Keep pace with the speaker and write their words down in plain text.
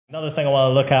Another thing I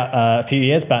want to look at a few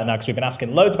years back now, because we've been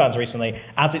asking loads of bands recently,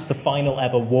 as it's the final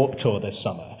ever Warped Tour this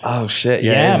summer. Oh shit,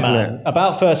 yeah, isn't man. it?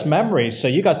 About First Memories. So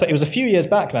you guys, but it was a few years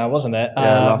back now, wasn't it?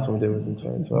 Yeah, the last one we did was in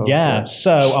 2012. Yeah,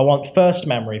 so I want First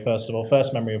Memory, first of all,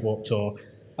 First Memory of Warped Tour.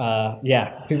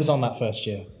 Who was on that first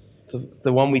year? It's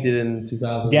the one we did in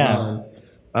 2009.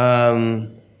 Yeah.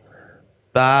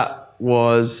 That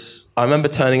was, I remember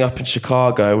turning up in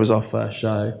Chicago, it was our first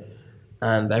show.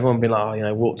 And everyone being like, oh, you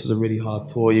know, Warped is a really hard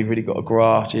tour. You've really got to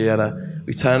graft.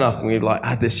 We turn up and we like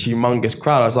had this humongous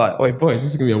crowd. I was like, wait, boys,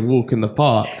 this is gonna be a walk in the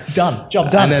park. Done,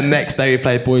 job done. And then next day we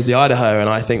played Boise, Idaho, and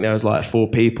I think there was like 4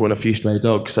 people and a few stray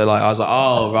dogs. So like I was like,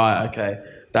 oh right, okay,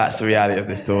 that's the reality of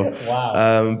this tour.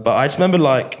 Wow. But I just remember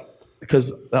like,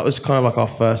 because that was kind of like our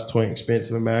first touring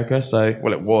experience of America. So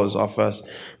well, it was our first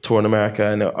tour in America,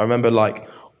 and I remember like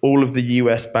all of the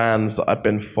US bands that I'd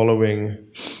been following,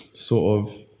 sort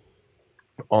of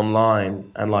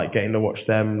online, and like getting to watch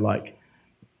them, like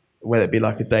whether it be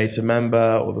like a Day to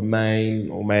Remember or the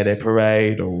Main or Mayday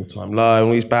Parade or All Time Low,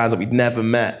 all these bands that we'd never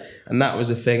met. And that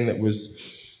was a thing that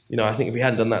was, you know, I think if we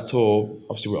hadn't done that tour,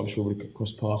 obviously I'm sure we could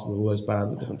cross paths with all those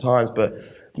bands at different times, but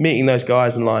meeting those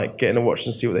guys and like getting to watch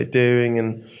and see what they're doing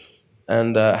and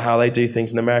how they do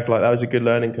things in America, like that was a good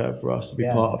learning curve for us to be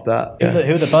part of that. Yeah.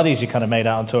 Who are the buddies you kind of made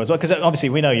out on tour as well? Because obviously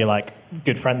we know you're like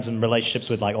good friends and relationships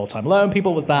with like All Time Low and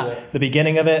people. Was that the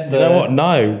beginning of it? You know what?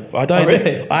 No, I don't. Oh,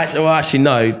 really? Actually,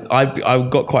 no. I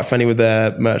got quite friendly with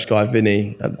their merch guy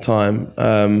Vinny at the time,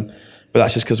 but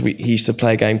that's just because he used to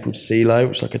play a game called CeeLo,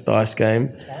 which is like a dice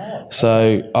game. Oh.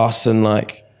 So us and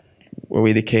like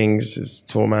We the Kings, his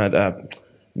tour man,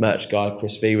 merch guy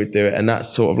Chris V would do it, and that's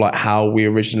sort of like how we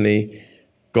originally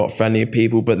got friendly with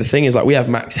people. But the thing is, like, we have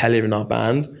Max Hellier in our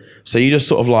band, so you just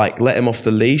sort of like let him off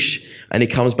the leash, and he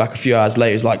comes back a few hours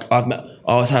later. He's like, I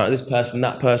was hanging out with this person,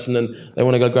 that person, and they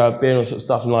want to go grab a beer and all sort of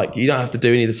stuff. And like, you don't have to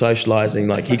do any of the socializing.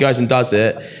 Like, he goes and does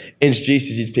it,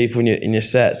 introduces you to people in your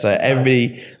set. So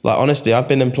everybody, like, honestly, I've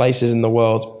been in places in the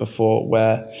world before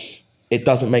where it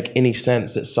doesn't make any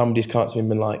sense that somebody's come up to me and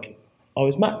been like, oh,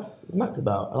 is Max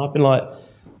about? And I've been like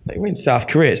we're in South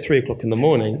Korea, it's 3 o'clock in the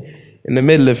morning, in the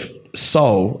middle of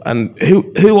Seoul, and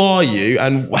who are you,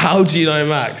 and how do you know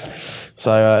Max?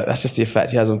 So that's just the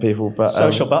effect he has on people. But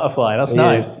social butterfly, that's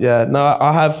nice. Yeah, no,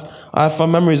 I have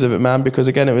fun memories of it, man, because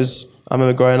again, I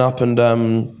remember growing up and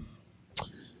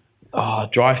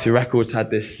Drive Through Records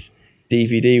had this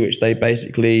DVD, which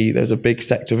there's a big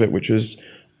sector of it which was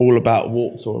all about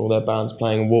Warped Tour and all their bands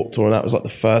playing Warped Tour, and that was like the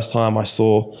first time I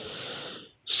saw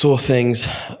things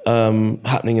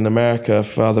happening in America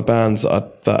for other bands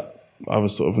that I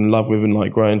was sort of in love with and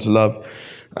like growing to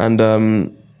love. And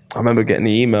I remember getting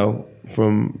the email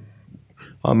from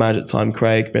our manager at the time,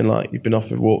 Craig, being like, you've been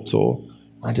offered Warped Tour.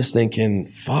 And just thinking,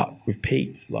 fuck, we've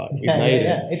peaked. Like, we've made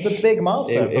it. It's a big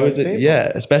milestone.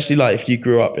 Especially like if you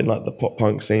grew up in like the pop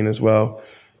punk scene as well.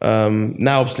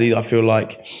 Now, obviously, I feel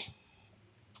like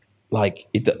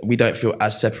we don't feel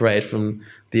as separated from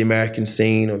the American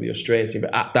scene or the Australian scene,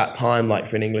 but at that time, like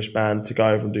for an English band to go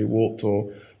over and do Warped Tour,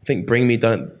 I think Bring Me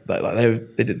done it, like they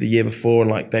did it the year before, and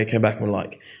like they came back and were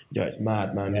like, yo, it's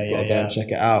mad, man, you've got to go and check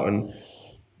it out. And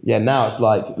yeah, now it's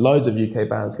like loads of UK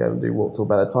bands go and do Warped Tour.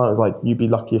 By the time, it was like you'd be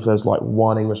lucky if there's like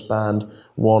one English band,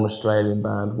 one Australian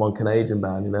band, one Canadian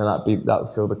band, you know, that would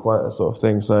fill the quota sort of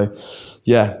thing. So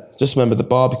yeah, just remember the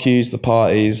barbecues, the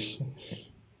parties,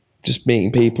 just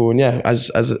meeting people. And yeah,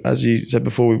 as you said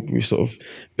before, we sort of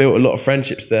built a lot of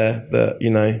friendships there that,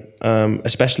 you know,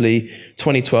 especially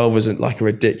 2012 was like a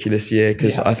ridiculous year,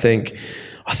 because I think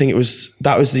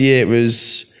that was the year it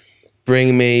was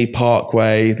Bring Me,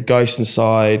 Parkway, The Ghost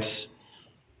Inside,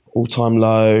 All Time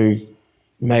Low,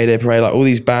 Mayday Parade, like all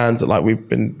these bands that like we've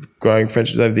been growing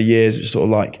friendships over the years. It was sort of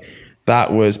like,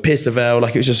 that was Pierce the Veil.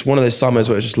 Like it was just one of those summers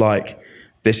where it was just like,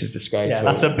 this is disgraceful. Yeah,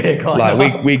 that's a big line.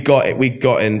 Like we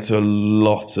got into a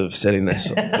lot of silliness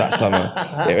that summer.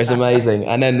 It was amazing.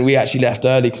 And then we actually left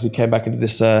early because we came back into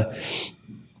this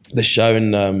the show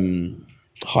in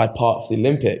Hyde Park for the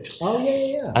Olympics. Oh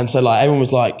yeah. And so like everyone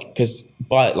was like, because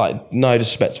by like no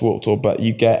disrespect to Warped Tour, but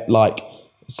you get like,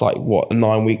 it's like what, a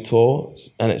 9-week tour,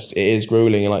 and it is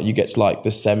grueling, and like you get to like the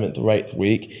 7th or 8th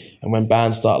week, and when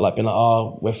bands start like being like,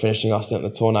 oh, we're finishing our stint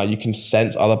at the tour now, you can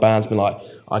sense other bands being like,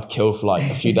 I'd kill for like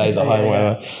a few days at home or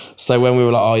whatever. So when we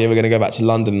were like, oh yeah, we're gonna go back to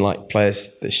London and like play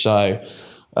this show,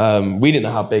 we didn't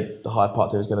know how big the Hyde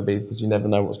Park thing was gonna be, because you never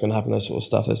know what's gonna happen, those sort of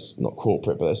stuff. There's not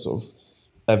corporate, but there's sort of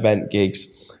event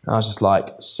gigs. And I was just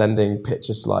like sending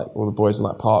pictures to like all the boys in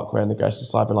like Parkway and the Ghost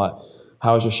Inside, being like,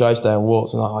 how was your show today? And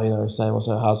Warped? And like, oh, you know, same.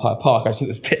 How's Hyde Park? I sent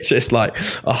this picture. It's like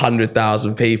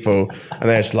 100,000 people, and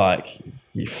they're just like,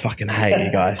 you fucking hate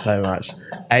you guys so much.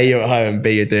 A, you're at home,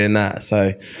 B, you're doing that.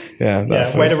 So yeah,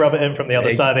 that's way to rub it in from the other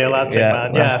side of the Atlantic,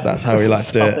 man. That's how we like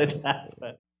to do it. Solid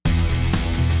effort.